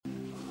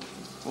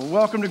Well,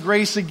 welcome to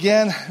Grace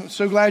again. I'm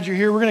so glad you're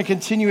here. We're going to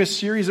continue a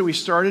series that we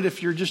started.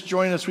 If you're just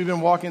joining us, we've been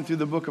walking through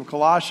the book of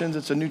Colossians.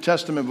 It's a New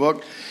Testament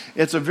book.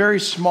 It's a very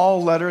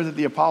small letter that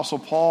the Apostle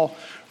Paul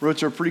wrote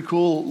to a pretty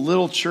cool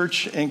little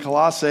church in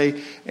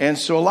Colossae. And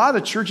so a lot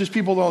of the churches,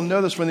 people don't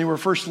know this, when they were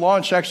first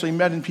launched, actually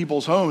met in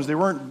people's homes. They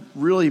weren't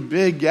really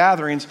big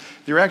gatherings.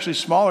 They were actually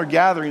smaller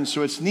gatherings.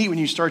 So it's neat when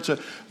you start to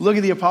look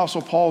at the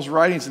Apostle Paul's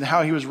writings and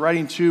how he was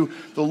writing to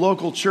the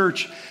local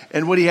church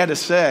and what he had to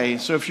say.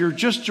 So if you're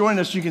just joining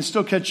us, you can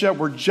still catch up.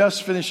 We're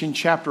just finishing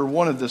chapter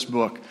 1 of this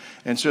book.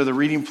 And so the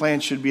reading plan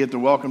should be at the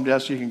welcome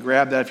desk. You can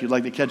grab that if you'd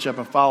like to catch up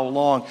and follow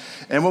along.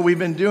 And what we've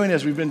been doing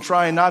is we've been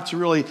trying not to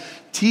really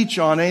teach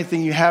on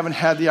anything you haven't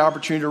had the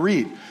opportunity to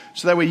read.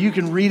 So that way you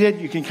can read it,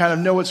 you can kind of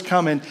know what's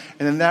coming,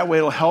 and then that way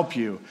it'll help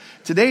you.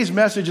 Today's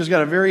message has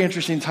got a very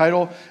interesting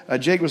title.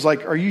 Jake was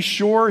like, "Are you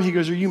sure?" He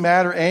goes, "Are you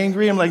mad or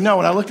angry?" I'm like, no,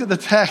 when I looked at the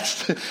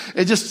text,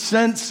 it just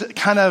sends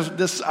kind of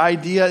this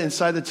idea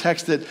inside the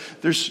text that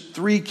there's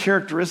 3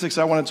 characteristics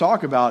I want to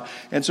talk about.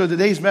 And so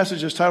today's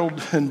message is titled,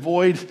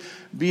 "Avoid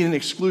being an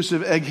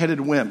exclusive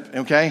egg-headed wimp,"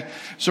 okay?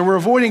 So we're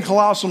avoiding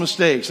colossal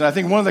mistakes. And I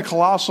think one of the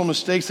colossal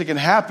mistakes that can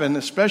happen,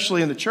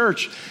 especially in the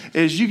church,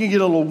 is you can get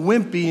a little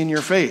wimpy in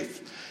your faith.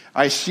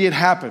 I see it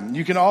happen.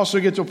 You can also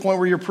get to a point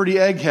where you're pretty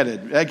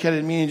egg-headed.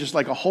 Egg-headed meaning just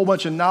like a whole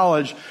bunch of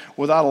knowledge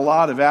without a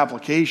lot of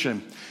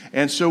application.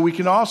 And so we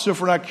can also, if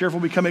we're not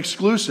careful, become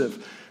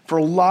exclusive for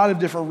a lot of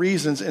different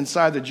reasons in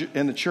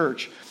the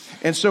church.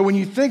 And so when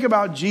you think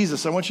about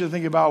Jesus, I want you to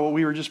think about what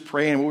we were just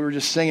praying, what we were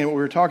just singing, what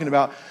we were talking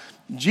about.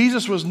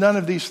 Jesus was none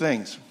of these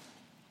things.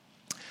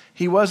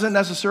 He wasn't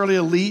necessarily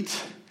elite.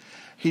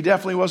 He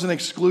definitely wasn't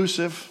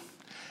exclusive.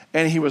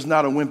 And he was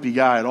not a wimpy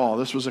guy at all.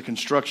 This was a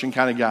construction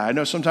kind of guy. I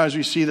know sometimes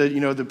we see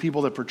that, the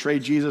people that portray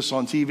Jesus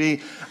on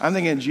TV. I'm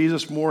thinking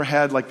Jesus more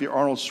had like the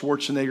Arnold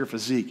Schwarzenegger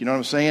physique. You know what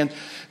I'm saying?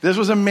 This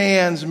was a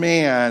man's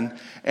man,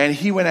 and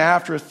he went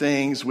after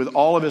things with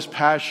all of his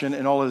passion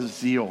and all of his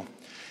zeal.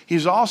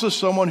 He's also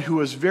someone who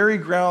was very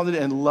grounded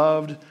and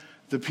loved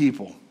the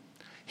people.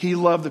 He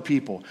loved the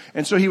people.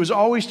 And so he was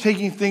always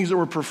taking things that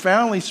were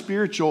profoundly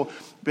spiritual,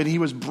 but he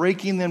was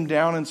breaking them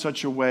down in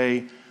such a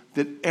way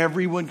that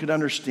everyone could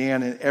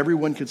understand and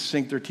everyone could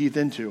sink their teeth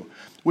into,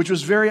 which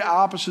was very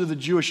opposite of the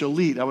Jewish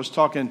elite. I was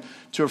talking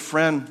to a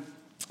friend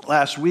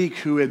last week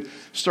who had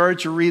started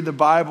to read the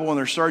Bible, and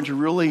they're starting to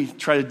really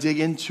try to dig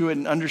into it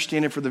and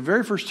understand it for the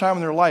very first time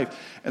in their life.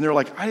 And they're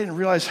like, "I didn't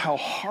realize how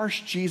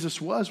harsh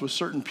Jesus was with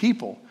certain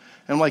people."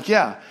 And I'm like,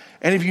 yeah.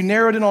 And if you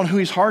narrowed in on who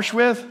he's harsh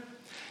with,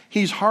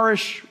 he's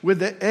harsh with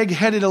the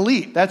egg-headed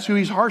elite. That's who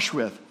he's harsh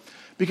with,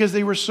 because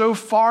they were so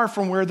far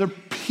from where the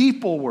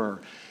people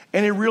were.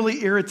 And it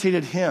really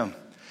irritated him.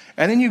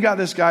 And then you got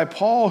this guy,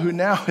 Paul, who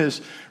now is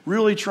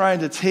really trying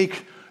to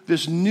take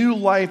this new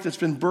life that's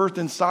been birthed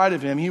inside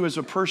of him. He was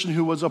a person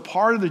who was a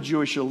part of the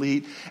Jewish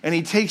elite, and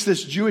he takes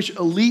this Jewish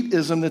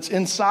elitism that's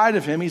inside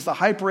of him. He's the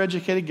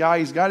hyper-educated guy.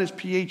 He's got his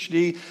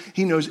PhD.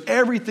 He knows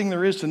everything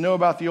there is to know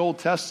about the Old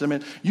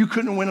Testament. You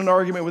couldn't win an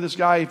argument with this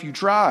guy if you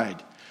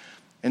tried.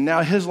 And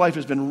now his life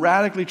has been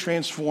radically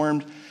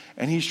transformed,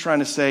 and he's trying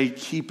to say,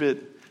 keep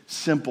it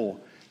simple.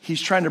 He's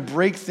trying to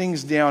break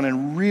things down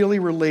and really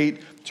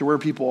relate to where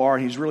people are.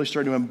 And he's really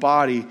starting to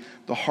embody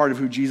the heart of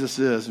who Jesus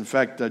is. In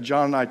fact,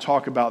 John and I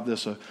talk about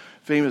this. A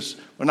famous,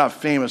 well, not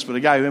famous, but a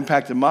guy who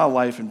impacted my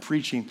life in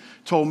preaching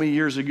told me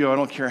years ago, "I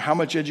don't care how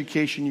much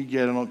education you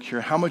get. I don't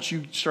care how much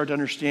you start to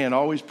understand.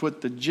 Always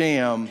put the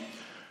jam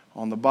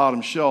on the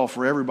bottom shelf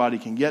where everybody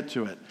can get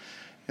to it."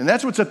 And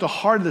that's what's at the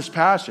heart of this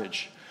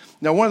passage.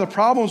 Now, one of the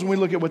problems when we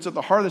look at what's at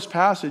the heart of this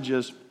passage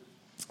is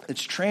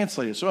it's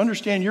translated. So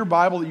understand your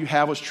Bible that you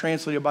have was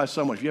translated by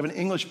someone. If you have an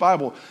English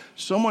Bible,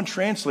 someone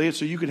translated it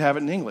so you could have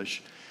it in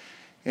English.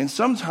 And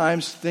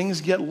sometimes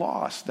things get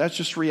lost. That's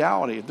just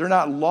reality. They're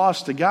not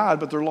lost to God,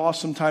 but they're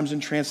lost sometimes in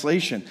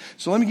translation.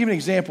 So let me give you an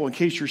example in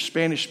case you're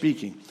Spanish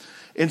speaking.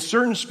 In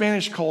certain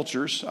Spanish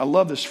cultures, I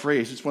love this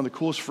phrase. It's one of the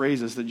coolest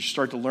phrases that you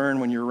start to learn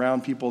when you're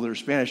around people that are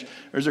Spanish.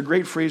 There's a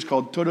great phrase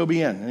called todo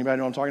bien. Anybody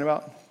know what I'm talking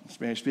about?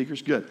 Spanish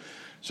speakers? Good.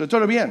 So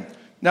todo bien.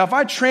 Now, if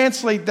I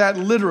translate that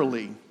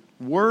literally,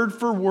 word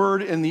for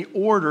word in the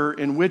order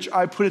in which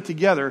I put it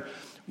together,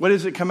 what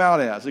does it come out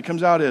as? It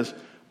comes out as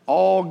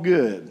all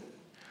good.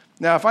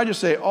 Now, if I just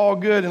say all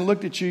good and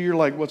looked at you, you're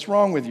like, what's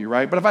wrong with you,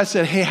 right? But if I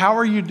said, hey, how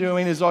are you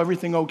doing? Is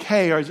everything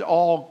okay? Or is it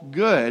all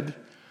good?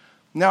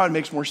 Now it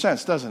makes more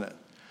sense, doesn't it?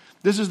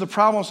 This is the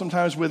problem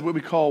sometimes with what we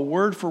call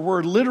word for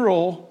word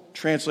literal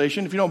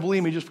translation. If you don't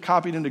believe me, just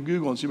copy it into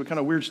Google and see what kind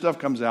of weird stuff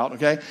comes out,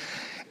 okay?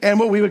 And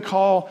what we would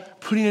call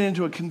putting it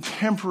into a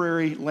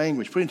contemporary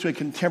language, putting it into a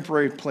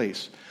contemporary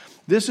place.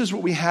 This is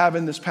what we have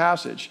in this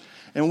passage.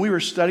 And when we were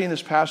studying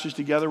this passage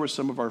together with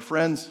some of our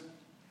friends,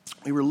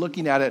 we were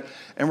looking at it,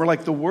 and we're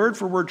like, the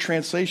word-for-word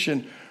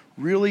translation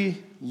really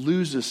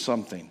loses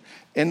something.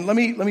 And let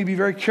me be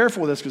very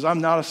careful with this, because I'm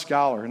not a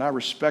scholar, and I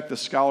respect the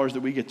scholars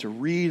that we get to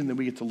read and that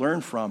we get to learn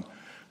from.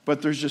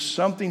 But there's just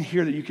something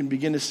here that you can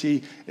begin to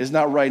see is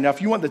not right. Now,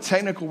 if you want the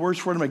technical words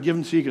for it, I'm going to give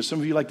them to you, because some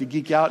of you like to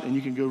geek out, and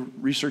you can go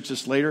research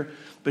this later.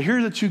 But here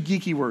are the 2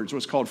 geeky words,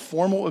 what's called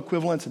formal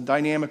equivalence and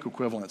dynamic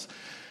equivalence.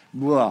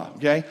 blah,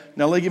 okay?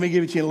 Now let me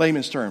give it to you in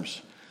layman's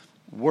terms.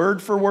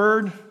 Word for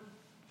word,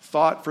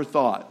 thought for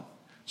thought.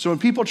 So when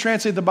people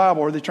translate the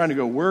Bible, are they trying to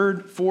go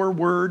word for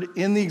word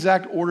in the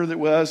exact order that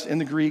was in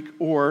the Greek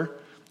or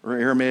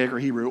Aramaic or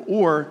Hebrew?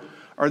 Or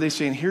are they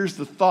saying, here's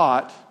the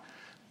thought,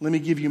 let me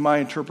give you my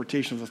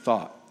interpretation of the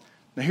thought?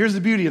 Now here's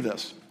the beauty of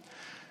this.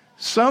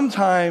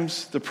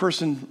 Sometimes the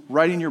person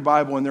writing your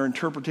Bible and their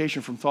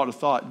interpretation from thought to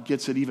thought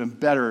gets it even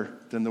better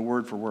than the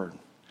word for word.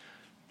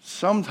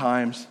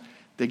 Sometimes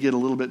they get a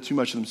little bit too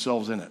much of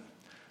themselves in it.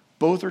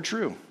 Both are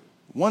true.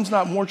 One's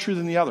not more true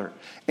than the other.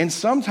 And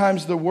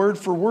sometimes the word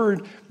for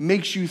word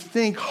makes you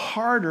think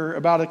harder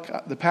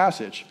about the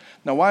passage.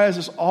 Now, why is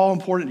this all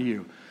important to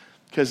you?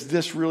 Because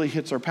this really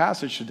hits our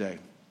passage today.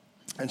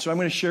 And so I'm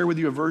going to share with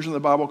you a version of the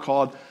Bible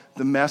called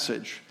The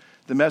Message.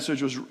 The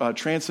Message was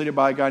translated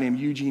by a guy named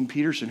Eugene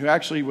Peterson, who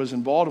actually was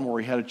in Baltimore.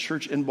 He had a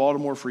church in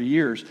Baltimore for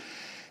years.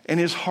 And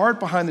his heart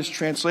behind this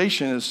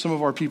translation, as some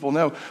of our people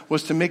know,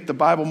 was to make the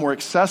Bible more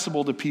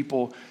accessible to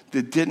people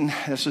that didn't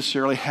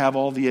necessarily have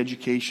all the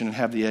education and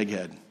have the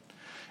egghead.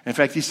 In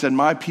fact, he said,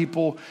 my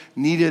people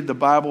needed the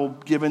Bible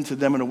given to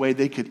them in a way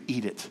they could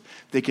eat it.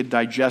 They could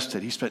digest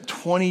it. He spent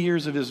 20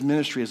 years of his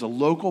ministry as a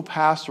local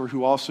pastor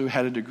who also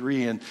had a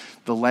degree in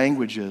the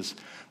languages,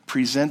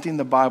 presenting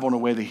the Bible in a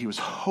way that he was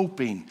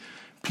hoping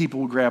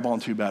people would grab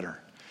onto better.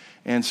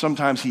 And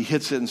sometimes he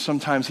hits it and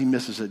sometimes he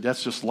misses it.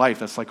 That's just life.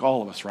 That's like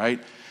all of us,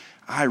 right?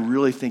 I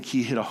really think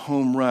he hit a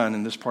home run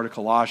in this part of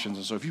Colossians.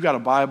 And so if you've got a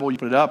Bible, you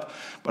put it up,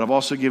 but I've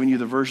also given you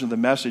the version of the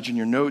Message in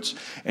your notes,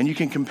 and you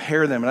can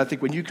compare them. And I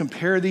think when you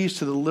compare these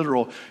to the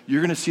literal,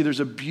 you're going to see there's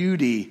a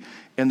beauty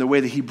in the way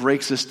that he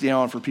breaks this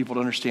down for people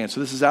to understand. So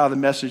this is out of the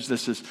Message.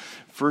 This is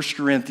 1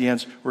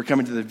 Corinthians. We're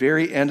coming to the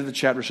very end of the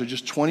chapter, so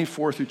just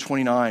 24 through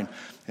 29.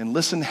 And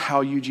listen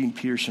how Eugene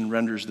Peterson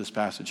renders this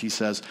passage. He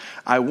says,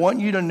 I want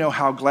you to know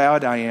how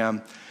glad I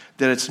am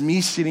that it's me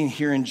sitting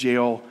here in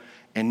jail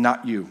and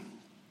not you.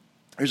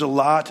 There's a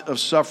lot of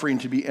suffering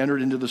to be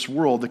entered into this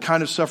world, the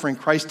kind of suffering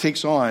Christ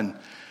takes on.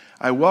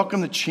 I welcome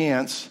the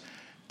chance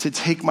to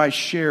take my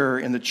share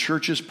in the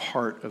church's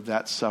part of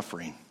that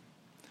suffering.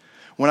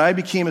 When I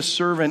became a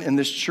servant in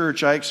this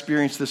church, I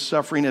experienced this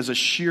suffering as a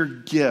sheer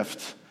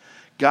gift,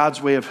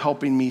 God's way of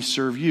helping me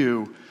serve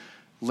you,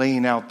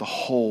 laying out the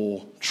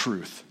whole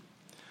truth.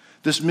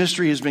 This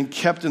mystery has been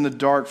kept in the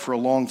dark for a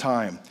long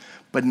time,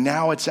 but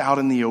now it's out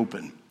in the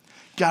open.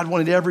 God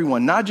wanted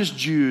everyone, not just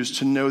Jews,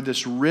 to know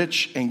this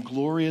rich and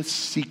glorious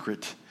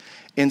secret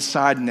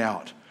inside and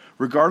out.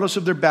 Regardless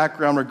of their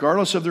background,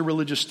 regardless of their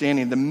religious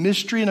standing, the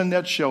mystery in a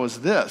nutshell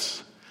is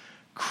this: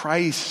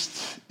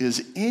 Christ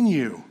is in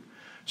you.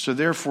 So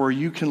therefore,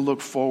 you can look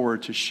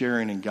forward to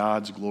sharing in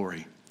God's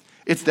glory.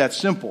 It's that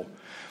simple.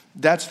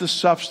 That's the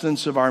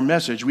substance of our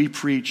message. We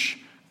preach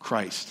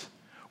Christ,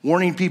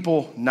 warning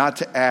people not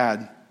to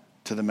add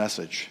to the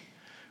message.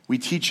 We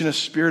teach in a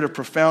spirit of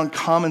profound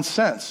common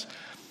sense,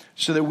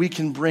 so that we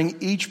can bring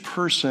each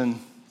person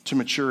to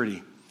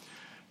maturity.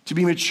 To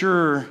be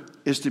mature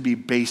is to be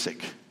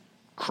basic.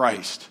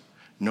 Christ.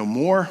 No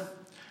more,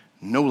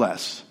 no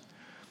less.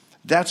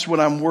 That's what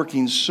I'm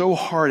working so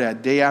hard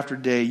at day after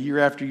day, year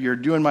after year,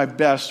 doing my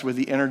best with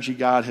the energy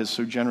God has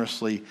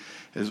generously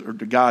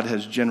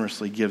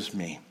gives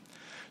me.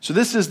 So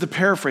this is the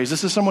paraphrase.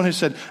 This is someone who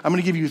said, I'm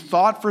going to give you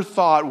thought for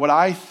thought what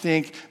I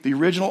think the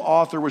original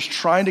author was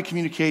trying to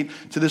communicate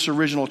to this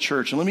original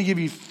church. And let me give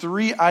you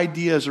 3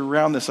 ideas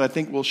around this I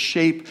think will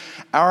shape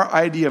our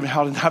idea of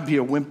how to not be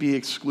a wimpy,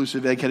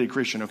 exclusive, egg-headed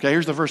Christian. Okay,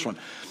 here's the first one.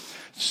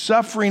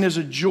 Suffering is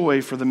a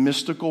joy for the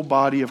mystical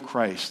body of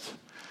Christ.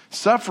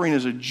 Suffering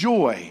is a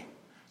joy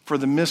for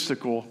the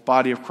mystical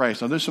body of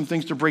Christ. Now, there's some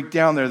things to break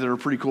down there that are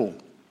pretty cool.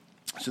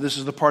 So this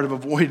is the part of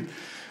avoid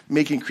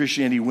making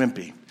Christianity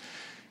wimpy.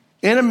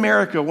 In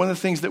America, one of the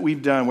things that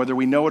we've done, whether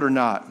we know it or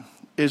not,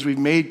 is we've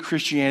made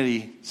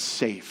Christianity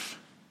safe.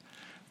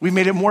 We've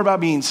made it more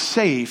about being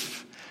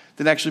safe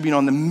than actually being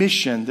on the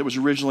mission that was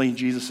originally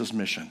Jesus'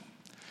 mission.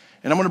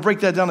 And I'm going to break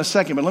that down in a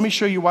second, but let me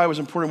show you why it was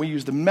important we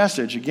use the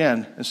Message,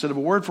 again, instead of a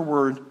word for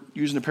word,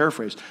 using a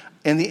paraphrase.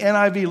 In the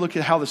NIV, look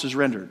at how this is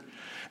rendered.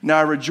 Now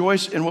I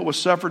rejoice in what was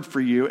suffered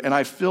for you, and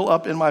I fill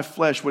up in my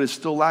flesh what is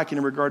still lacking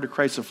in regard to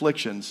Christ's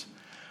afflictions,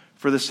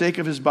 for the sake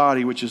of his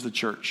body, which is the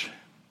church.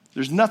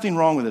 There's nothing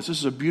wrong with this. This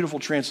is a beautiful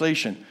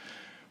translation.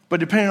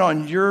 But depending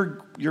on your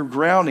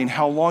grounding,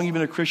 how long you've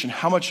been a Christian,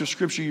 how much of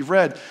Scripture you've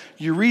read,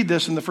 you read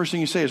this and the first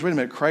thing you say is, wait a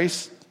minute,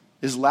 Christ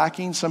is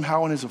lacking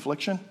somehow in his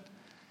affliction?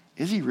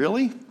 Is he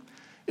really?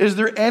 Is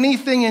there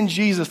anything in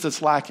Jesus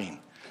that's lacking?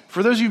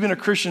 For those of you who've been a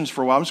Christians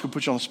for a while, I'm just going to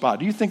put you on the spot.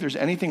 Do you think there's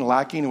anything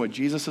lacking in what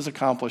Jesus has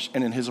accomplished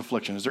and in his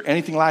affliction? Is there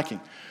anything lacking?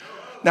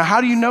 Now,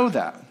 how do you know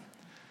that?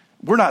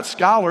 We're not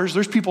scholars.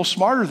 There's people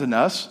smarter than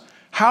us.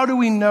 How do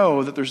we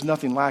know that there's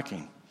nothing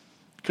lacking?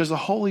 Because the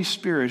Holy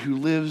Spirit who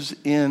lives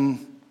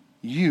in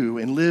you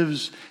and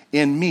lives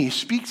in me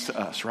speaks to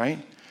us, right?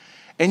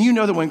 And you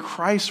know that when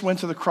Christ went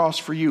to the cross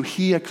for you,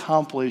 he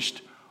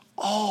accomplished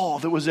all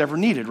that was ever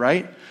needed,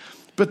 right?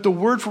 But the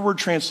word-for-word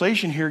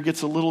translation here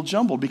gets a little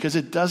jumbled because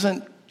it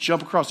doesn't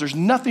jump across. There's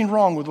nothing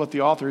wrong with what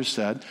the author has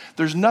said.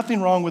 There's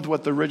nothing wrong with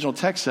what the original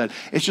text said.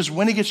 It's just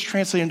when it gets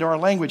translated into our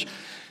language,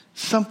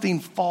 something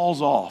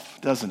falls off,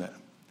 doesn't it?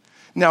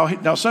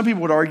 Now, some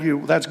people would argue,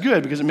 well, that's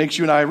good because it makes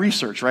you and I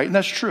research, right? And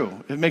that's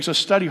true. It makes us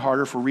study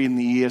harder for reading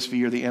the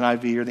ESV or the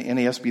NIV or the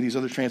NASB, these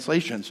other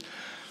translations.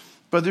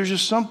 But there's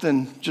just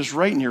something just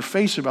right in your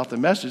face about the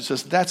message that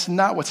says that's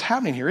not what's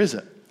happening here, is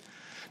it?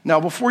 Now,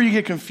 before you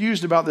get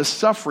confused about this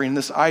suffering,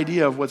 this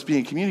idea of what's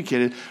being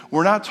communicated,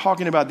 we're not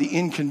talking about the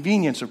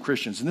inconvenience of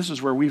Christians. And this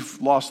is where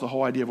we've lost the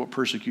whole idea of what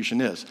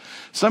persecution is.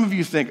 Some of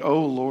you think,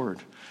 oh,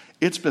 Lord,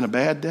 it's been a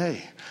bad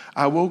day.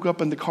 I woke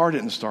up and the car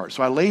didn't start.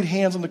 So I laid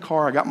hands on the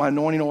car. I got my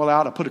anointing oil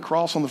out. I put a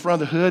cross on the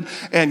front of the hood.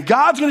 And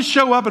God's going to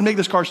show up and make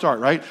this car start,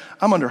 right?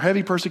 I'm under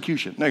heavy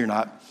persecution. No, you're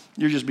not.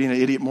 You're just being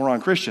an idiot,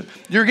 moron Christian.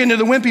 You're getting to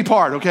the wimpy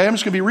part, okay? I'm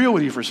just going to be real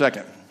with you for a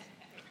second,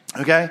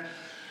 okay?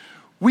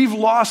 We've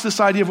lost this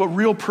idea of what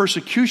real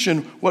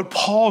persecution, what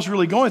Paul's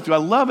really going through. I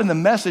love in the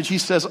message, he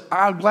says,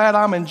 I'm glad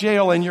I'm in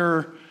jail and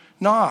you're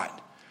not.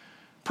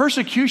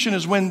 Persecution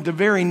is when the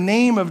very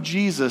name of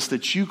Jesus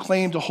that you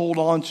claim to hold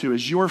on to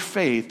as your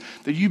faith,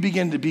 that you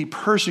begin to be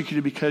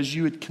persecuted because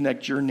you would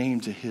connect your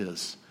name to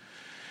his.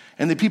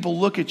 And that people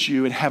look at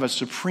you and have a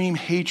supreme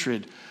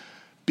hatred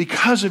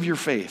because of your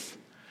faith.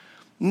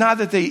 Not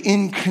that they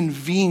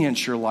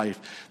inconvenience your life.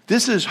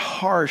 This is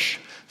harsh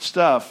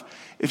stuff.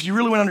 If you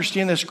really want to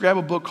understand this, grab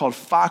a book called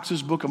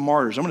Fox's Book of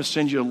Martyrs. I'm going to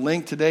send you a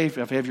link today if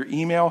I have your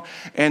email.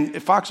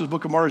 And Fox's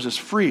Book of Martyrs is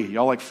free.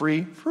 Y'all like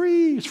free?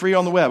 Free. It's free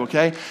on the web,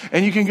 okay?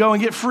 And you can go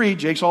and get free.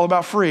 Jake's all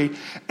about free.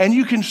 And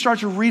you can start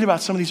to read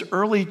about some of these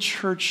early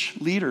church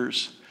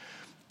leaders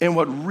and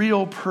what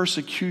real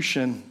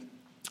persecution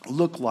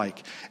looked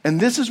like. And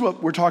this is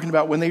what we're talking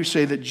about when they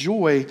say that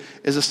joy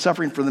is a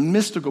suffering for the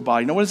mystical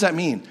body. Now, what does that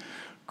mean?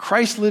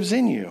 Christ lives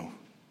in you.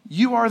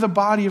 You are the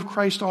body of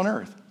Christ on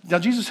earth. Now,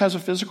 Jesus has a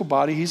physical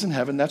body. He's in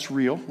heaven. That's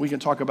real. We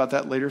can talk about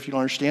that later if you don't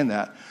understand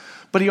that.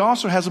 But he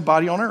also has a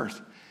body on earth.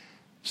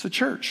 It's the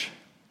church.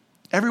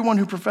 Everyone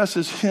who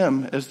professes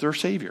him as their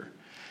Savior.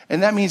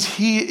 And that means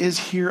he is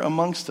here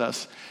amongst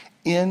us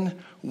in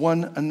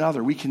one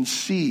another. We can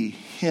see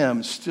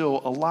him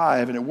still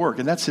alive and at work.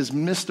 And that's his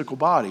mystical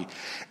body.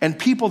 And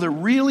people that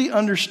really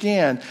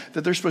understand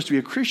that they're supposed to be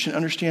a Christian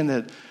understand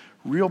that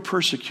real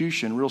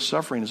persecution, real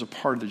suffering is a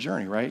part of the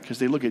journey, right? Because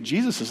they look at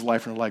Jesus'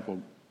 life and they're like,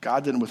 well,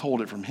 God didn't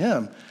withhold it from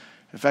him.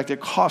 In fact, it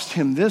cost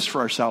him this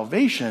for our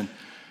salvation.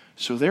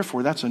 So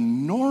therefore, that's a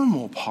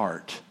normal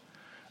part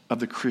of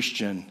the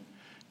Christian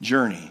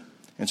journey.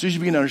 And so as you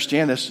begin to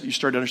understand this, you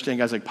start to understand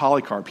guys like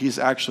Polycarp. He's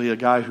actually a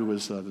guy who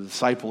was the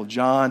disciple of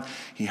John.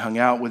 He hung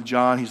out with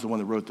John. He's the one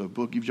that wrote the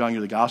book of John,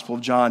 the Gospel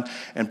of John.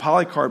 And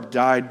Polycarp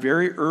died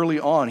very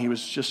early on. He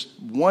was just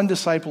one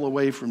disciple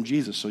away from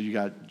Jesus. So you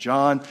got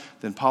John,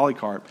 then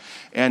Polycarp.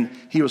 And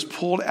he was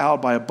pulled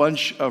out by a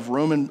bunch of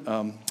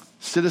Roman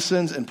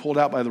citizens and pulled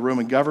out by the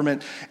Roman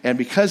government. And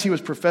because he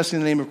was professing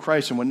the name of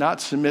Christ and would not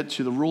submit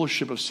to the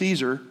rulership of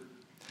Caesar,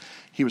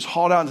 he was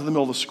hauled out into the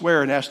middle of the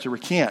square and asked to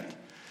recant.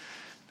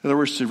 In other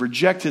words, to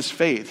reject his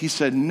faith. He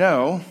said,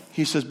 no.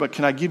 He says, but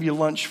can I give you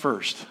lunch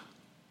first?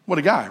 What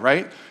a guy,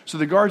 right? So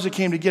the guards that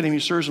came to get him, he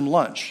serves them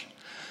lunch.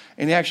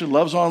 And he actually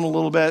loves on them a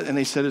little bit. And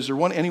they said, is there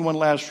any one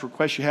last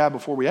request you have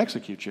before we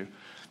execute you?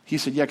 He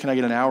said, yeah, can I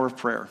get an hour of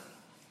prayer?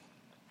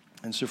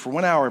 And so for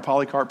 1 hour,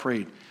 Polycarp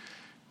prayed.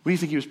 What do you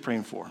think he was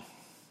praying for?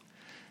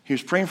 He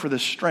was praying for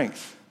this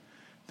strength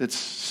that's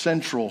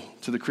central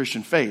to the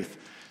Christian faith,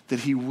 that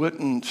he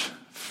wouldn't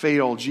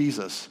fail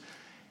Jesus.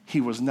 He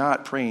was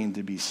not praying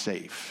to be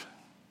safe.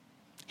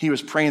 He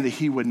was praying that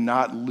he would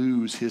not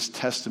lose his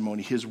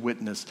testimony, his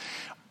witness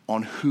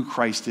on who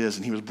Christ is.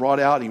 And he was brought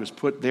out and he was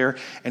put there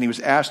and he was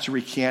asked to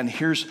recant. And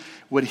here's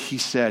what he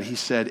said. He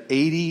said,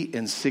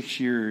 86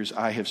 years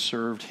I have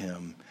served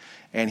him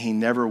and he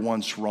never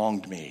once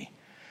wronged me.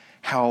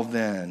 How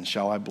then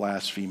shall I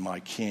blaspheme my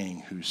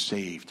king who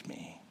saved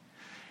me?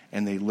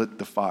 And they lit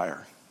the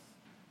fire.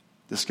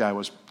 This guy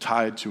was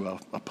tied to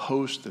a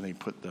post, and they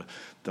put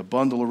the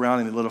bundle around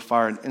and they lit a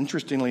fire. And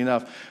interestingly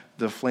enough,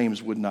 the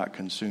flames would not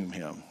consume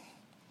him.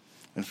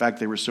 In fact,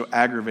 they were so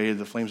aggravated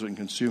the flames wouldn't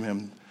consume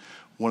him.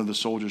 One of the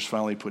soldiers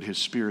finally put his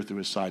spear through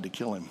his side to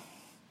kill him.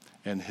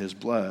 And his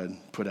blood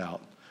put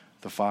out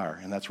the fire,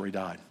 and that's where he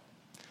died.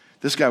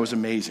 This guy was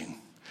amazing.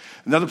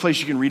 Another place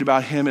you can read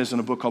about him is in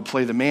a book called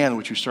Play the Man,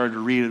 which we started to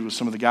read with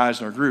some of the guys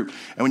in our group.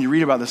 And when you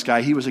read about this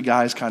guy, he was a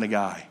guy's kind of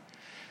guy.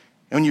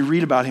 And when you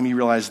read about him, you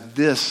realize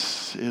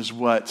this is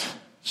what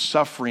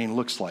suffering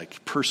looks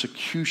like,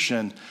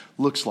 persecution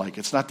looks like.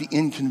 It's not the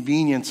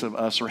inconvenience of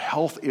us or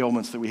health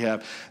ailments that we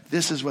have.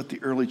 This is what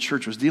the early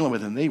church was dealing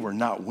with, and they were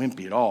not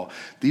wimpy at all.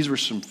 These were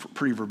some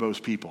pretty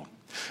verbose people.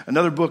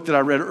 Another book that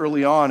I read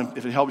early on,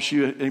 if it helps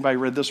you, anybody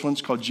read this one?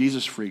 It's called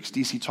Jesus Freaks.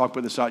 DC talked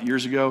about this out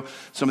years ago.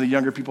 Some of the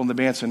younger people in the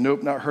band said,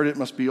 nope, not heard it.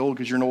 Must be old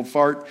because you're an old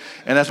fart.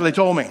 And that's what they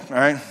told me, all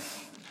right?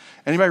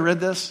 Anybody read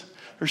this?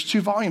 There's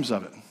 2 volumes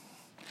of it.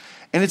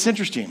 And it's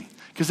interesting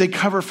because they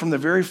cover from the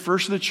very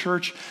first of the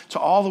church to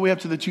all the way up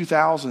to the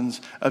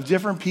 2000s of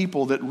different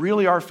people that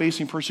really are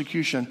facing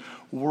persecution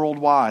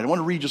worldwide. I want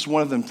to read just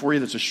one of them for you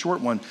that's a short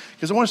one,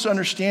 because I want us to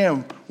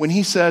understand when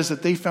he says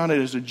that they found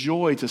it as a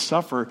joy to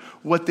suffer,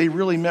 what they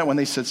really meant when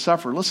they said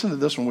suffer. Listen to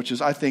this one, which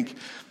is, I think,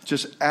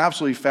 just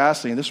absolutely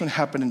fascinating. This one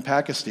happened in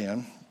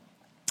Pakistan,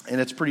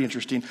 and it's pretty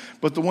interesting.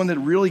 But the one that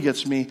really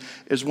gets me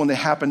is one that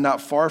happened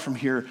not far from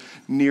here,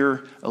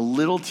 near a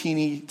little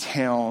teeny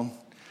town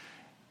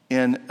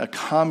in a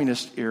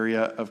communist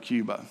area of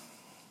Cuba.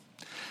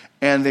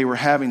 And they were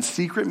having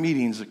secret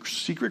meetings,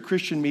 secret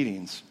Christian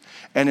meetings.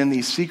 And in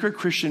these secret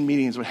Christian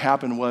meetings, what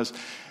happened was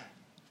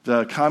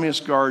the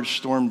communist guards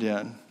stormed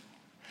in.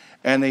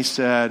 And they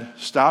said,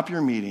 stop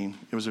your meeting.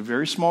 It was a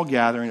very small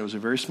gathering. It was a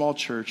very small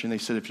church. And they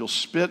said, if you'll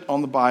spit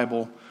on the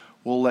Bible,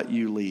 we'll let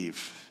you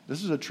leave.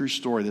 This is a true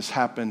story. This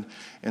happened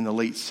in the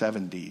late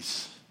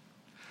 70s.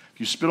 If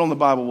you spit on the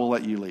Bible, we'll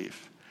let you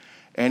leave.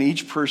 And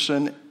each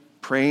person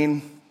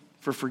praying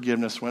for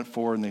forgiveness went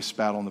forward and they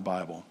spat on the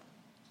Bible.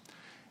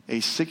 A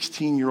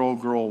 16-year-old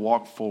girl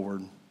walked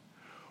forward,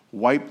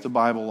 wiped the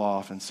Bible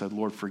off, and said,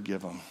 Lord,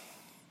 forgive them.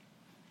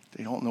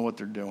 They don't know what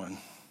they're doing.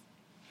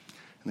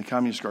 And the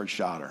communist guard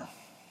shot her.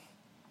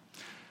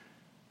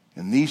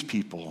 And these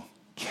people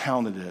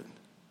counted it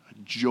a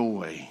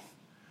joy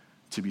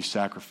to be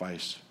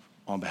sacrificed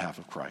on behalf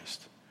of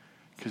Christ,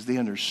 because they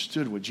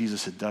understood what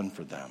Jesus had done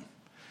for them.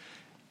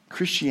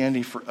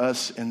 Christianity for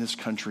us in this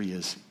country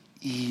is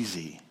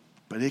easy,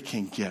 but it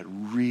can get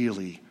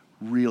really,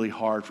 really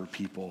hard for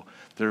people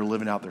that are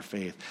living out their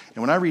faith.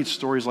 And when I read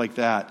stories like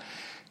that,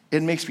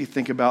 it makes me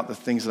think about the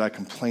things that I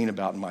complain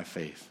about in my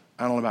faith.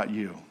 I don't know about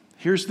you.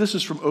 This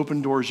is from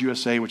Open Doors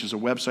USA, which is a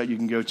website you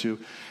can go to.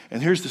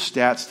 And here's the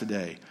stats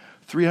today.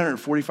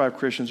 345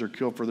 Christians are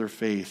killed for their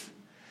faith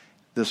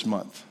this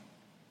month.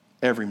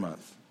 Every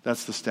month.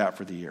 That's the stat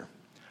for the year.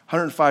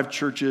 105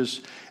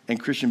 churches and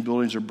Christian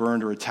buildings are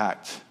burned or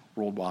attacked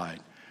worldwide.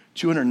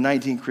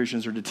 219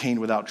 Christians are detained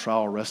without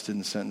trial, arrested,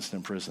 and sentenced and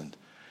imprisoned.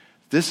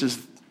 This is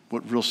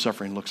what real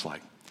suffering looks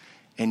like.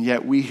 And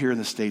yet we here in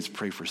the States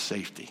pray for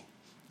safety.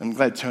 I'm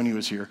glad Tony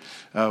was here.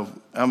 I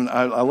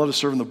love to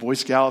serve in the Boy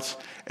Scouts,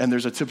 and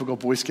there's a typical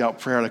Boy Scout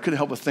prayer, and I couldn't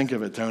help but think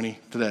of it, Tony,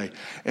 today.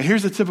 And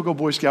here's the typical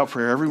Boy Scout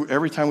prayer.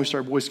 Every time we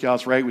start Boy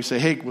Scouts, right, we say,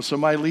 hey, will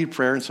somebody lead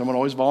prayer? And someone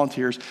always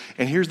volunteers.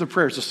 And here's the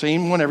prayer. It's the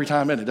same one every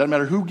time in. It doesn't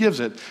matter who gives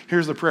it.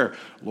 Here's the prayer.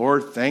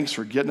 Lord, thanks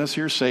for getting us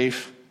here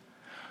safe.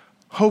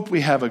 Hope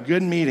we have a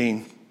good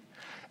meeting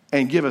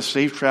and give us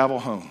safe travel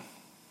home.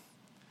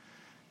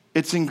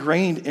 It's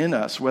ingrained in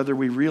us, whether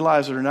we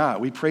realize it or not.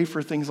 We pray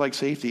for things like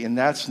safety, and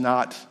that's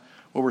not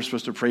what we're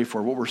supposed to pray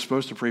for. What we're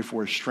supposed to pray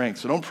for is strength.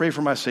 So don't pray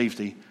for my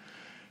safety.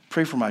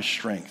 Pray for my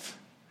strength.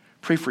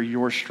 Pray for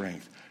your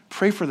strength.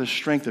 Pray for the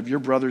strength of your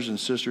brothers and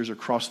sisters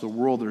across the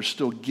world that are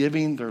still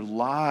giving their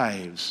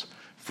lives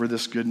for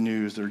this good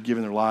news, that are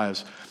giving their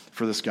lives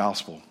for this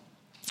gospel.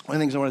 One of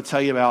the things I want to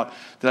tell you about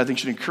that I think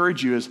should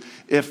encourage you is,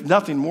 if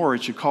nothing more,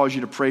 it should cause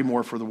you to pray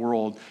more for the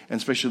world, and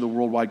especially the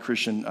worldwide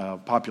Christian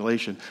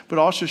population. But it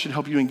also should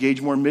help you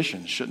engage more in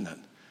missions, shouldn't it?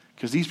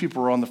 Because these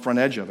people are on the front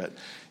edge of it.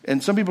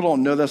 And some people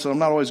don't know this, and I'm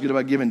not always good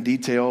about giving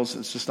details.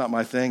 It's just not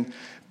my thing.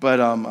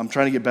 But I'm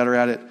trying to get better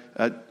at it.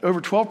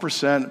 Over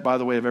 12%, by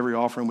the way, of every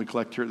offering we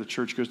collect here at the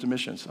church goes to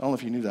missions. I don't know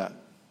if you knew that.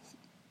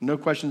 No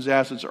questions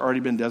asked. It's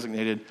already been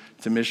designated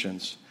to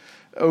missions.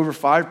 Over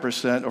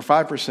 5%, or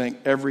 5%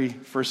 every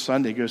first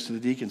Sunday goes to the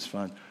Deacons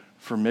Fund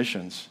for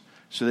missions,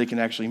 so they can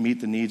actually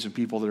meet the needs of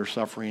people that are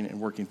suffering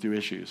and working through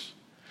issues.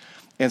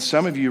 And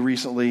some of you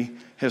recently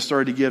have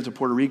started to give to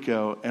Puerto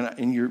Rico,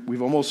 and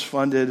we've almost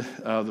funded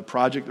the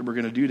project that we're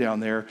going to do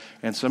down there,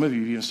 and some of you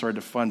have even started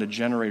to fund a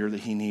generator that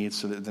he needs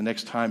so that the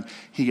next time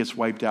he gets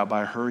wiped out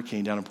by a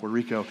hurricane down in Puerto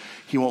Rico,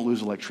 he won't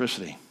lose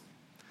electricity.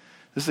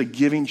 This is a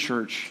giving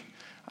church.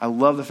 I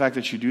love the fact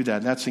that you do that,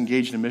 and that's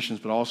engaged in missions,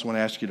 but I also want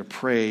to ask you to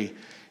pray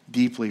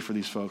deeply for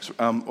these folks. We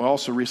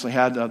also recently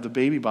had the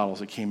baby bottles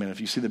that came in. If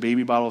you see the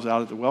baby bottles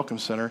out at the Welcome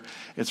Center,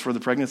 it's for the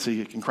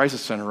Pregnancy and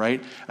Crisis Center,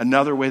 right?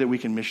 Another way that we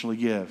can missionally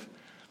give.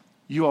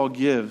 You all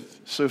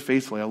give so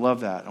faithfully. I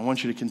love that. I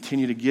want you to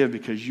continue to give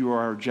because you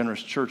are our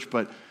generous church,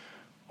 but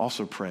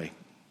also pray.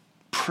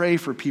 Pray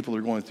for people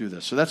that are going through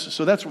this. So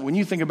that's when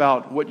you think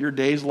about what your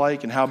day's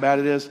like and how bad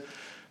it is,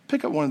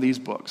 pick up one of these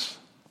books.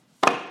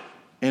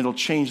 And it'll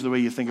change the way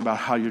you think about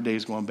how your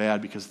day's going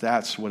bad, because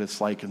that's what it's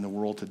like in the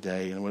world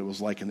today and what it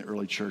was like in the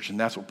early church. And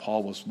that's what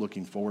Paul was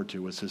looking forward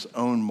to, was his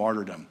own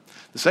martyrdom.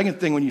 The second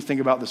thing when you think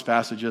about this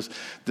passage is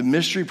the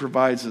mystery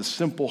provides a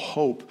simple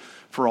hope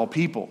for all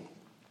people.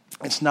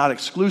 It's not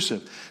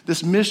exclusive.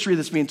 This mystery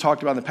that's being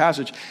talked about in the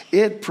passage,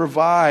 it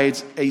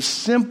provides a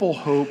simple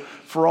hope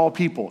for all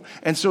people.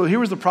 And so here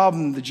was the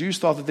problem. The Jews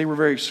thought that they were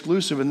very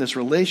exclusive in this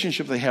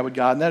relationship they had with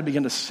God, and that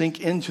began to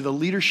sink into the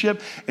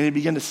leadership, and it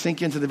began to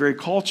sink into the very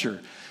culture.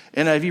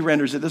 NIV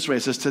renders it this way.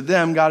 It says, to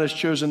them God has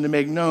chosen to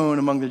make known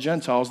among the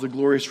Gentiles the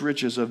glorious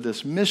riches of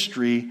this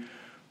mystery,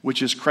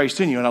 which is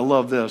Christ in you. And I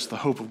love this, the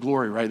hope of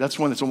glory, right? That's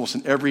one that's almost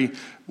in every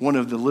one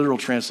of the literal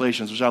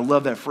translations, which I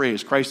love that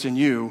phrase, Christ in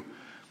you,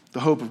 the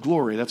hope of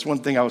glory. That's one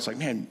thing I was like,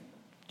 man,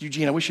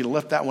 Eugene, I wish you'd have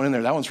left that one in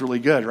there. That one's really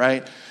good,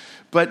 right?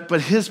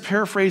 But his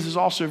paraphrase is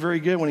also very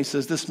good when he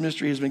says, this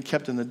mystery has been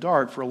kept in the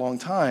dark for a long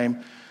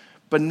time,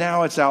 but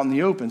now it's out in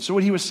the open. So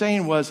what he was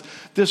saying was,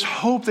 this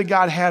hope that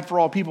God had for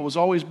all people has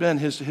always been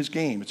his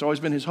game. It's always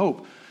been his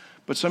hope.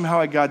 But somehow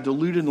it got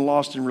diluted and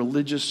lost in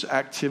religious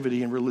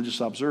activity and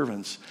religious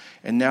observance.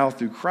 And now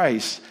through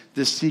Christ,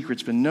 this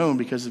secret's been known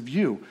because of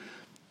you.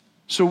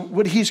 So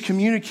what he's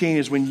communicating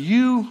is when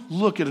you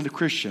look at a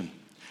Christian,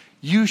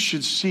 you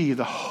should see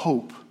the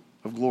hope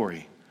of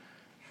glory.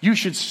 You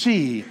should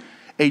see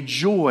a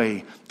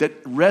joy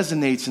that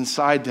resonates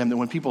inside them, that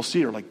when people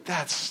see it, are like,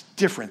 that's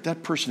different.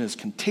 That person is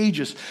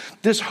contagious.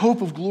 This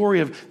hope of glory,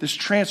 of this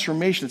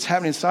transformation that's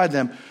happening inside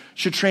them,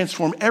 should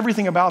transform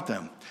everything about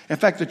them. In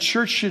fact, the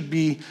church should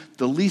be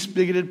the least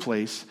bigoted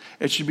place.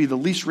 It should be the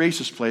least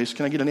racist place.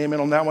 Can I get an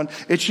amen on that one?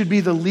 It should be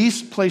the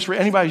least place where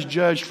anybody's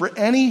judged for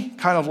any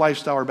kind of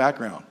lifestyle or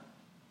background.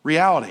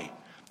 Reality.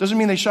 Doesn't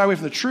mean they shy away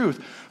from the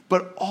truth,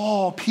 but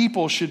all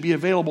people should be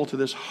available to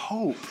this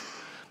hope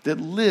that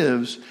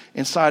lives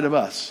inside of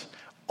us.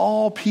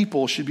 All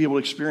people should be able to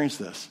experience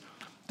this.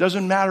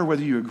 Doesn't matter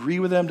whether you agree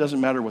with them, doesn't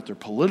matter what their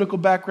political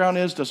background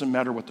is, doesn't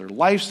matter what their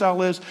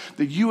lifestyle is,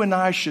 that you and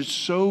I should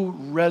so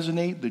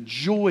resonate the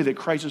joy that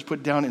Christ has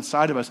put down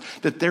inside of us,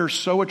 that they're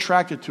so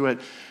attracted to it,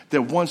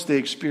 that once they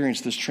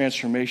experience this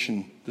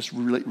transformation, this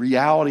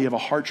reality of a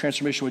heart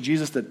transformation with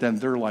Jesus, that then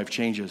their life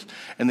changes.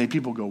 And then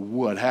people go,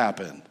 what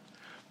happened?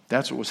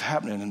 That's what was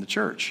happening in the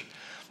church.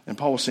 And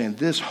Paul was saying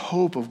this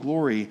hope of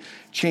glory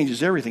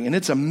changes everything. And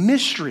it's a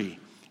mystery.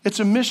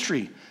 It's a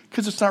mystery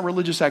because it's not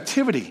religious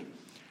activity.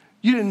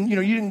 You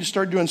didn't just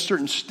start doing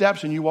certain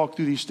steps and you walked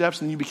through these steps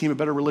and then you became a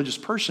better religious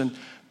person.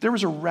 There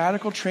was a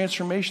radical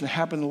transformation that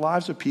happened in the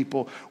lives of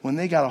people when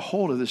they got a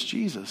hold of this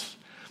Jesus.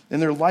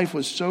 And their life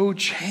was so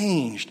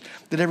changed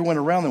that everyone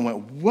around them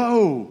went,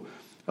 whoa.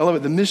 I love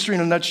it. The mystery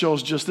in a nutshell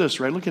is just this,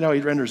 right? Look at how he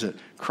renders it.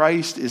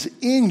 Christ is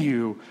in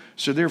you,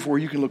 so therefore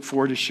you can look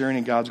forward to sharing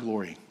in God's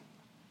glory.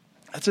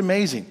 That's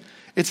amazing.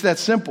 It's that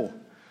simple.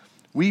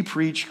 We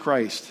preach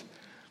Christ.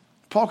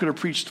 Paul could have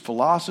preached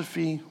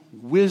philosophy,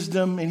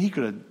 wisdom, and he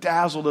could have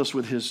dazzled us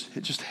with his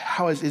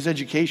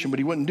education, but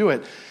he wouldn't do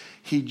it.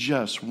 He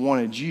just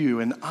wanted you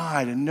and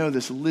I to know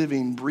this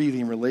living,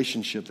 breathing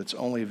relationship that's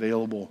only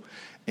available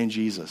in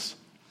Jesus.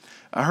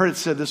 I heard it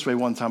said this way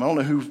one time. I don't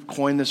know who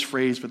coined this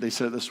phrase, but they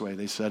said it this way.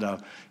 They said,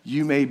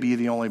 you may be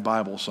the only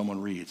Bible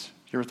someone reads.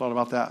 You ever thought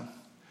about that?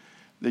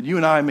 That you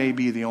and I may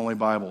be the only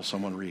Bible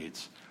someone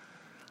reads.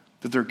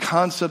 That their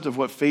concept of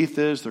what faith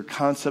is, their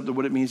concept of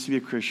what it means to be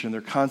a Christian,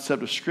 their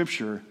concept of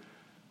Scripture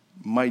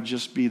might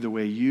just be the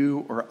way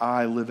you or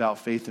I live out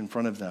faith in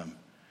front of them.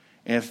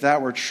 And if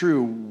that were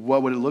true,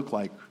 what would it look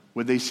like?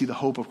 Would they see the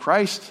hope of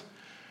Christ?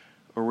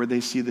 Or would they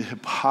see the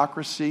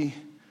hypocrisy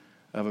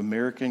of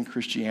American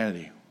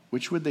Christianity?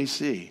 Which would they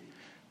see?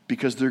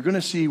 Because they're going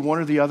to see one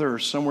or the other or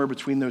somewhere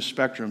between those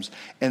spectrums.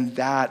 And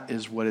that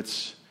is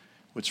what's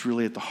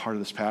really at the heart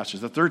of this passage.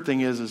 The third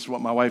thing is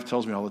what my wife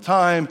tells me all the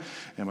time,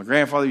 and my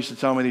grandfather used to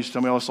tell me,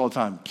 all the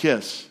time,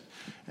 kiss.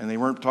 And they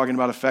weren't talking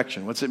about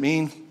affection. What's it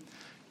mean?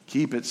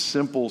 Keep it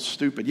simple,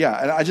 stupid.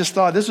 Yeah, and I just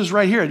thought this is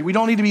right here. We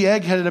don't need to be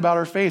egg-headed about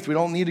our faith. We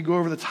don't need to go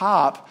over the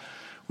top.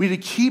 We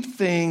need to keep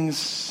things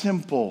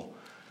simple.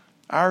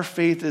 Our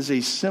faith is a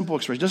simple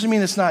expression. It doesn't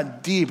mean it's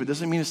not deep. It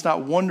doesn't mean it's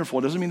not wonderful.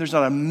 It doesn't mean there's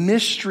not a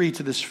mystery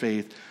to this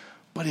faith,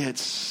 but it's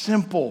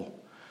simple.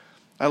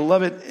 I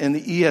love it in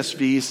the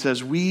ESV. It says,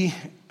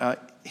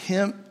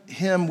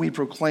 him we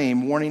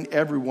proclaim, warning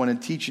everyone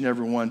and teaching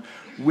everyone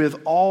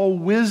with all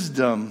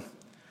wisdom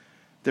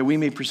that we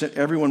may present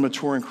everyone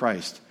mature in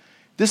Christ.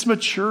 This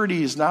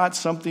maturity is not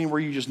something where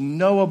you just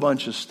know a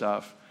bunch of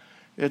stuff.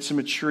 It's a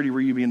maturity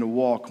where you begin to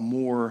walk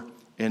more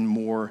and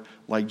more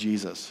like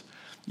Jesus.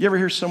 You ever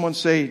hear someone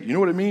say, you know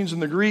what it means in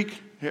the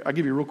Greek? Here, I'll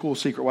give you a real cool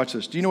secret. Watch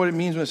this. Do you know what it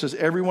means when it says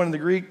everyone in the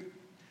Greek?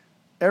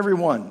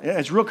 Everyone.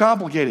 It's real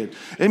complicated.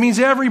 It means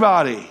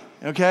everybody,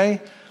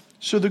 okay?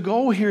 So the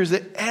goal here is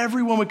that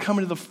everyone would come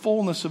into the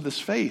fullness of this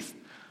faith.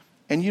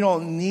 And you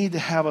don't need to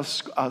have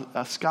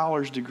a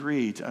scholar's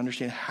degree to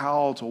understand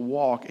how to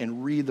walk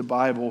and read the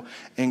Bible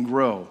and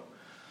grow.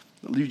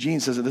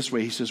 Eugene says it this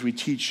way. He says, we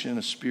teach in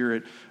a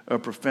spirit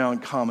of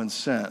profound common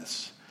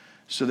sense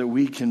so that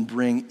we can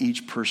bring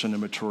each person to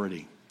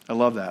maturity. I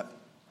love that.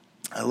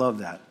 I love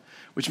that.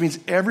 Which means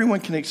everyone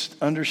can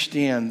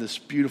understand this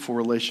beautiful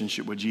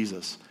relationship with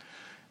Jesus.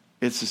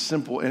 It's as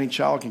simple, any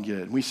child can get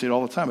it. We say it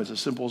all the time. It's as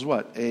simple as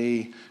what?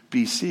 A,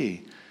 B,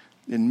 C.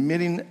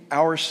 Admitting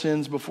our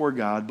sins before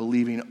God,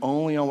 believing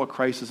only on what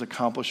Christ has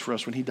accomplished for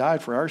us when he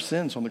died for our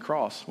sins on the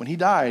cross. When he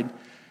died,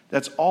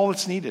 that's all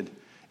that's needed.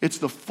 It's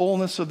the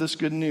fullness of this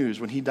good news.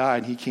 When he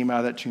died, he came out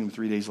of that tomb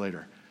 3 days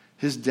later.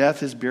 His death,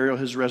 his burial,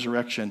 his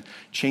resurrection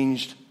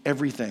changed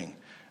everything.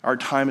 Our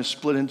time is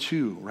split in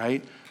two,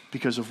 right?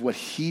 Because of what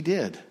he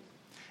did.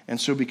 And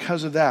so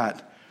because of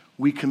that,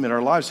 we commit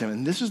our lives to him.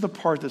 And this is the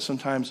part that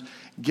sometimes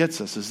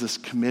gets us, is this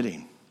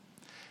committing.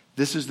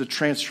 This is the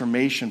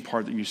transformation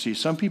part that you see.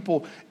 Some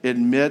people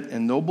admit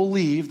and they'll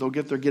believe, they'll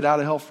get their get out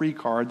of hell free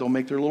card, they'll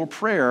make their little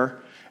prayer,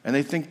 and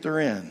they think they're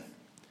in.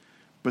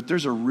 But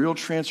there's a real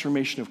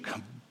transformation of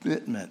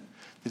commitment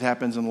that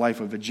happens in the life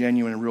of a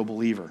genuine and real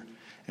believer.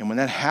 And when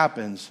that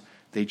happens,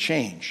 they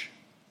change.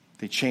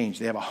 They change.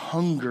 They have a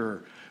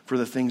hunger for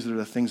the things that are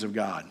the things of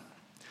God.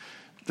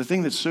 The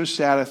thing that's so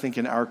sad, I think,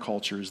 in our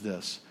culture is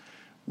this.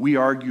 We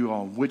argue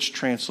on which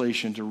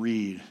translation to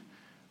read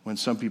when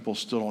some people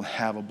still don't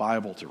have a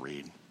Bible to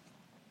read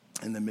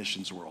in the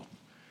missions world.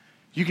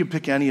 You can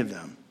pick any of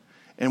them.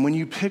 And when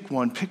you pick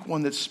one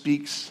that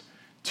speaks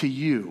to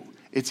you.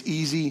 It's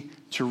easy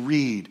to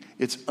read.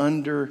 It's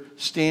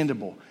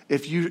understandable.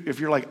 If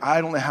you're like,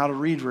 I don't know how to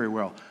read very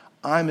well,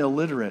 I'm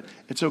illiterate,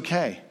 it's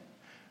okay.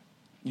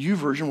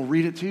 YouVersion will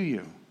read it to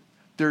you.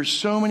 There's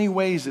so many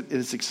ways that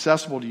it's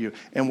accessible to you.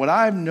 And what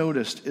I've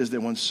noticed is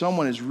that when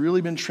someone has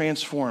really been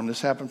transformed,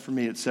 this happened for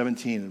me at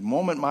 17, the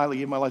moment I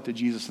gave my life to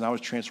Jesus and I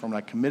was transformed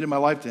and I committed my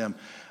life to him,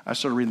 I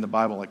started reading the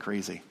Bible like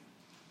crazy.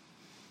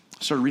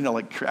 I started reading it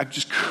like crazy. I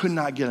just could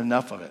not get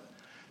enough of it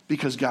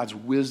because God's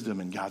wisdom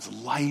and God's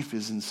life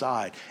is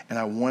inside. And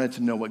I wanted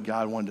to know what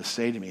God wanted to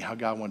say to me, how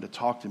God wanted to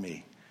talk to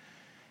me.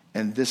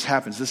 And this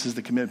happens. This is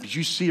the commitment. Because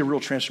you see a real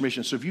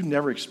transformation. So if you've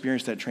never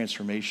experienced that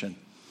transformation,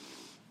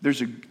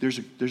 there's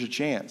a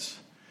chance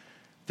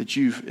that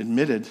you've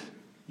admitted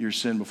your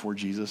sin before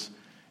Jesus.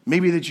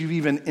 Maybe that you've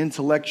even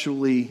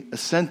intellectually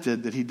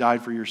assented that he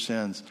died for your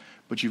sins,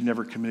 but you've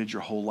never committed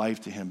your whole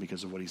life to him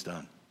because of what he's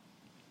done.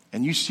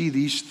 And you see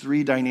these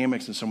three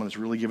dynamics in someone that's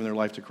really given their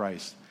life to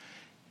Christ.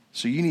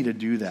 So you need to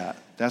do that.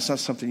 That's not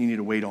something you need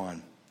to wait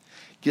on.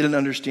 Get an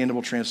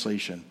understandable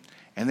translation.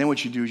 And then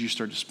what you do is you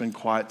start to spend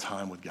quiet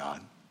time with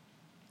God.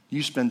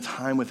 You spend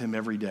time with him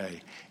every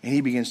day, and he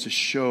begins to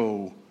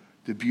show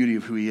the beauty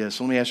of who he is.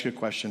 So let me ask you a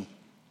question.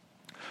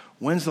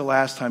 When's the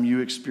last time you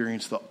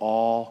experienced the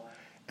awe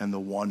and the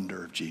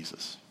wonder of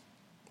Jesus?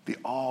 The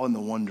awe and the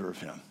wonder of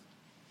him.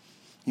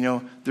 You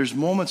know, there's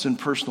moments in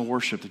personal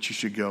worship that you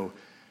should go,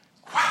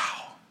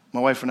 wow. My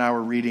wife and I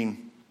were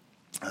reading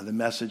the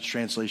Message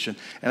translation,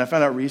 and I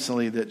found out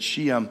recently that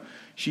she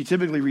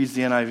typically reads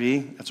the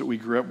NIV. That's what we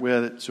grew up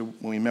with. So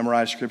when we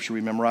memorized Scripture,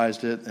 we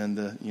memorized it, and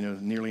the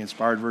nearly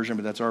inspired version,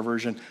 but that's our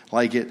version,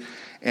 like it.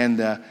 And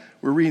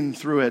we're reading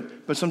through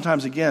it, but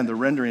sometimes, again, the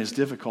rendering is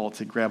difficult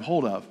to grab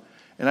hold of.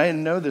 And I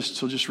didn't know this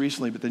till just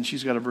recently, but then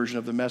she's got a version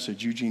of the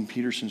Message, Eugene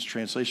Peterson's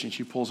translation.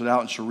 She pulls it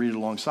out, and she'll read it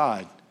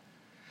alongside.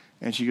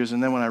 And she goes,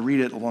 and then when I read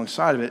it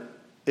alongside of it,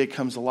 it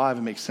comes alive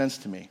and makes sense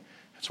to me.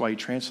 That's why he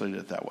translated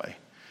it that way.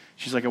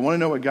 She's like, I want to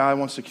know what God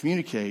wants to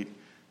communicate.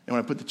 And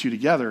when I put the two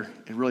together,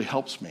 it really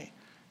helps me.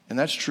 And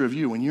that's true of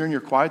you. When you're in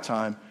your quiet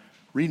time,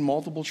 read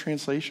multiple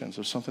translations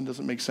if something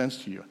doesn't make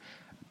sense to you.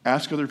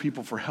 Ask other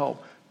people for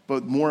help.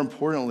 But more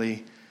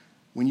importantly,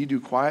 when you do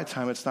quiet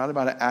time, it's not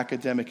about an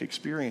academic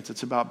experience.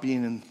 It's about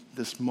being in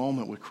this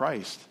moment with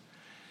Christ.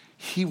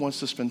 He wants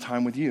to spend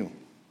time with you.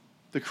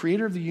 The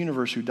creator of the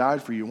universe who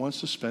died for you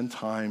wants to spend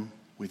time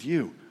with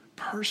you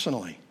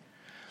personally.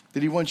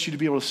 That he wants you to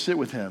be able to sit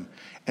with him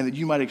and that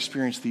you might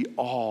experience the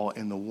awe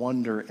and the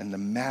wonder and the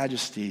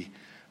majesty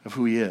of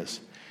who he is.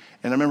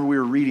 And I remember we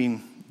were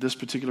reading this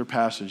particular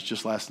passage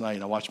just last night,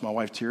 and I watched my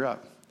wife tear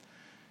up.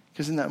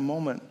 Because in that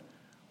moment,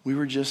 we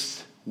were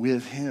just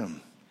with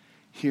him,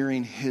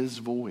 hearing his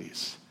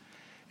voice.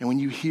 And when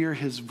you hear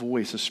his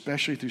voice,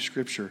 especially through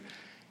Scripture,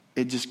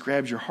 it just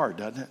grabs your heart,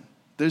 doesn't it?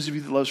 Those of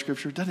you that love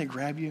Scripture, doesn't it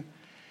grab you?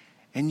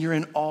 And you're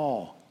in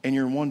awe. And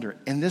your wonder.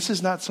 And this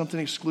is not something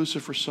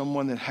exclusive for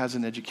someone that has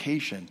an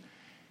education.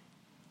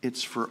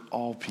 It's for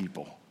all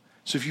people.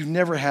 So if you've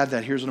never had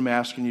that, here's what I'm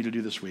asking you to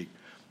do this week.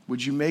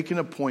 Would you make an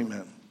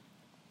appointment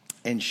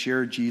and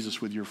share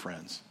Jesus with your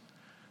friends?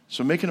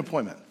 So make an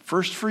appointment.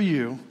 First for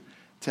you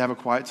to have a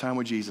quiet time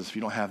with Jesus if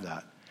you don't have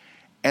that.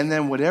 And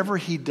then whatever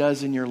he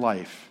does in your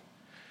life,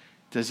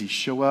 does he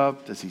show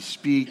up? Does he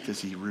speak? Does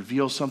he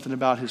reveal something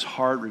about his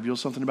heart? Reveal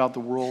something about the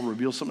world?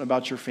 Reveal something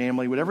about your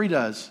family? Whatever he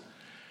does,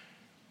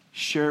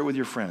 share it with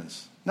your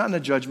friends. Not in a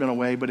judgmental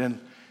way, but in,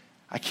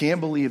 I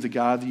can't believe the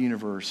God of the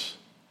universe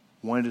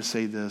wanted to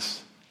say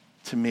this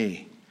to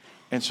me.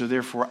 And so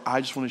therefore,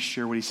 I just want to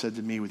share what he said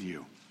to me with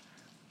you.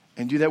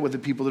 And do that with the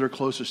people that are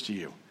closest to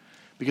you.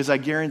 Because I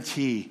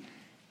guarantee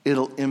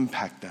it'll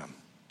impact them.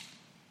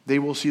 They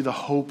will see the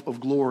hope of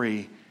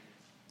glory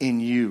in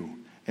you.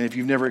 And if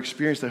you've never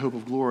experienced the hope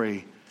of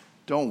glory,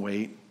 don't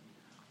wait.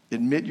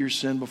 Admit your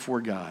sin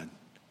before God.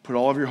 Put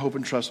all of your hope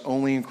and trust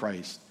only in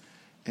Christ.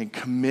 And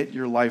commit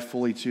your life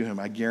fully to him.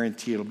 I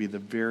guarantee it'll be the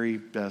very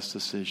best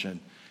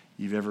decision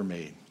you've ever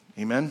made.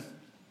 Amen?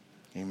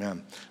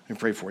 Amen. Let me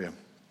pray for you.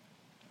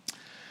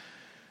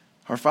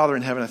 Our Father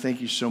in heaven, I thank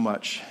you so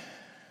much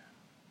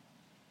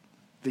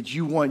that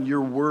you want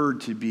your word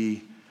to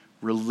be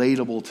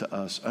relatable to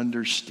us,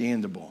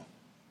 understandable.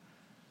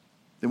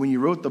 That when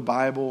you wrote the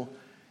Bible,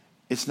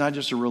 it's not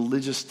just a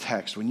religious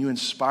text. When you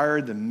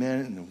inspired the men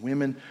and the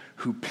women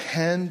who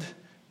penned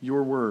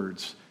your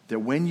words, that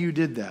when you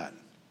did that,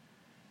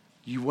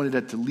 you wanted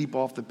that to leap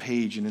off the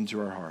page and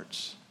into our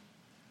hearts.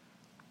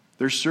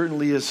 There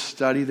certainly is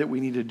study that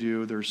we need to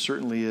do. There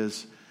certainly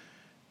is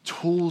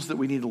tools that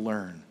we need to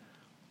learn.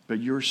 But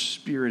your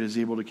Spirit is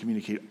able to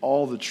communicate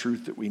all the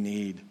truth that we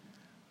need.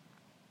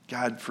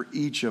 God, for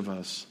each of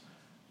us,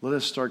 let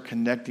us start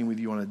connecting with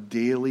you on a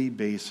daily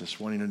basis,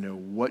 wanting to know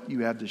what you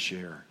have to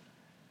share,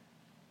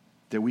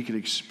 that we could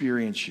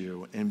experience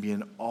you and be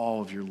in awe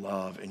of your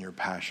love and your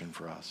passion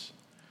for us.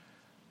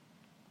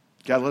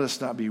 God, let us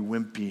not be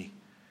wimpy,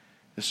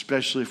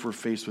 especially if we're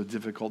faced with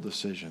difficult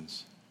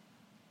decisions,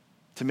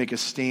 to make a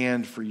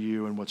stand for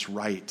you and what's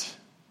right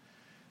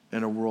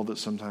in a world that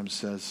sometimes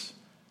says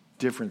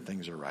different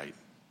things are right.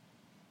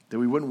 That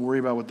we wouldn't worry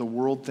about what the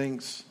world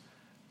thinks,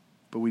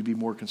 but we'd be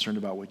more concerned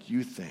about what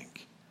you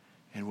think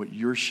and what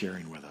you're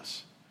sharing with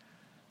us.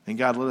 And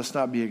God, let us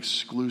not be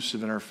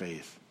exclusive in our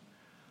faith,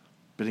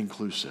 but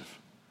inclusive,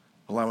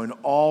 allowing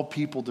all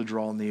people to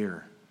draw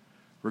near,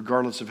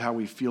 regardless of how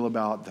we feel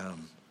about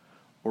them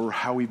or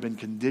how we've been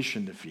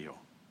conditioned to feel,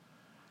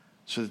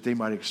 so that they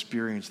might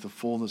experience the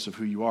fullness of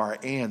who you are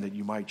and that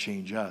you might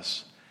change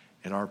us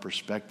in our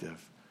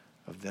perspective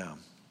of them.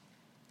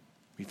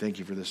 We thank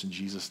you for this in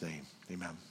Jesus' name. Amen.